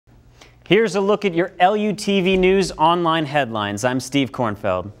Here's a look at your LUTV News online headlines. I'm Steve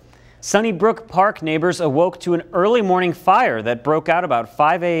Kornfeld. Sunnybrook Park neighbors awoke to an early morning fire that broke out about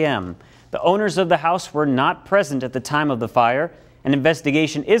 5 a.m. The owners of the house were not present at the time of the fire. An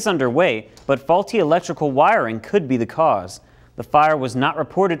investigation is underway, but faulty electrical wiring could be the cause. The fire was not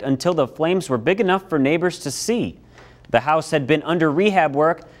reported until the flames were big enough for neighbors to see. The house had been under rehab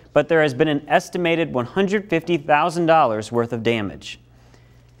work, but there has been an estimated $150,000 worth of damage.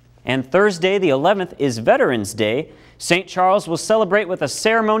 And Thursday, the 11th, is Veterans Day. St. Charles will celebrate with a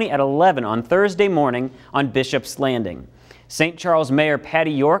ceremony at 11 on Thursday morning on Bishop's Landing. St. Charles Mayor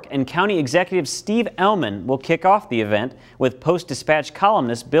Patty York and County Executive Steve Ellman will kick off the event with Post-Dispatch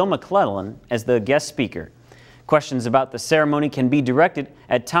columnist Bill McClellan as the guest speaker. Questions about the ceremony can be directed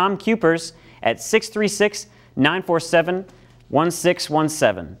at Tom Cupers at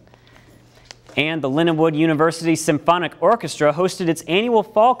 636-947-1617. And the Lindenwood University Symphonic Orchestra hosted its annual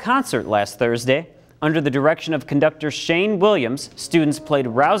fall concert last Thursday. Under the direction of conductor Shane Williams, students played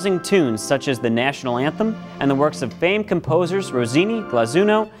rousing tunes such as the National Anthem and the works of famed composers Rossini,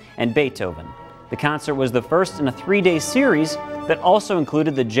 Glazunno, and Beethoven. The concert was the first in a three-day series that also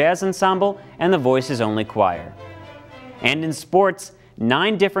included the Jazz Ensemble and the Voices Only Choir. And in sports,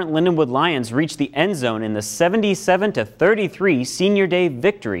 9 different Lindenwood Lions reached the end zone in the 77-33 Senior Day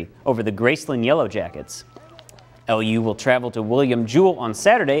victory over the Graceland Yellow Jackets. LU will travel to William Jewell on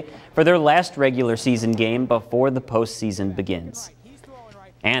Saturday for their last regular season game before the postseason begins.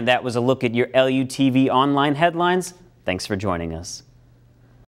 And that was a look at your LUTV online headlines. Thanks for joining us.